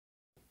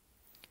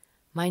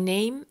My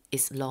name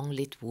is Long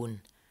Lit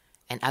Woon,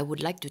 and I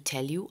would like to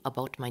tell you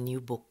about my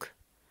new book.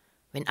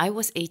 When I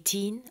was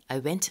 18, I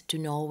went to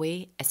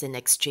Norway as an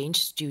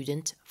exchange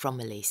student from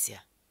Malaysia.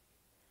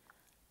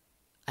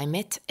 I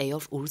met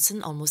Eyolf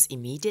Olsen almost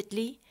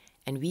immediately,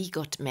 and we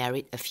got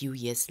married a few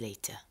years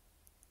later.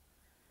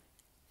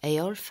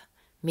 Eyolf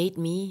made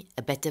me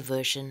a better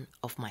version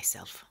of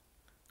myself.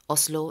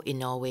 Oslo in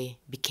Norway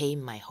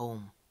became my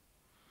home.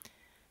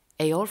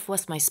 Eyolf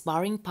was my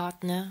sparring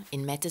partner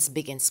in matters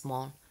big and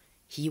small.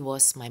 He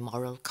was my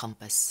moral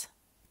compass.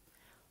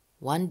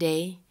 One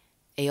day,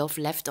 Eyolf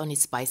left on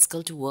his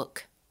bicycle to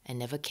work and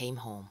never came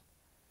home.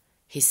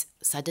 His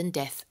sudden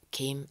death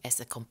came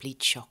as a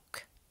complete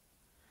shock.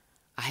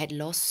 I had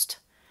lost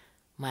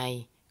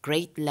my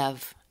great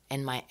love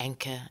and my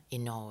anchor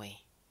in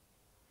Norway.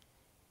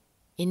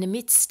 In the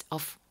midst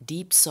of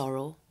deep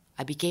sorrow,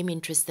 I became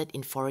interested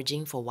in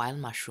foraging for wild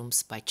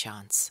mushrooms by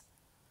chance.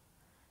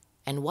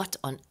 And what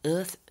on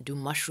earth do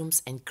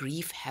mushrooms and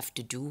grief have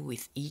to do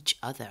with each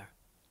other?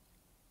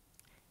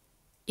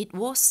 It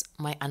was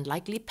my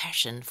unlikely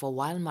passion for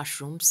wild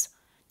mushrooms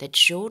that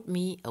showed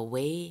me a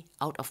way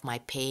out of my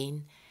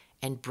pain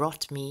and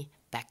brought me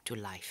back to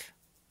life.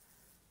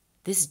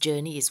 This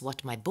journey is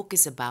what my book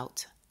is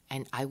about,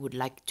 and I would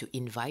like to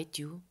invite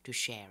you to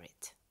share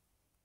it.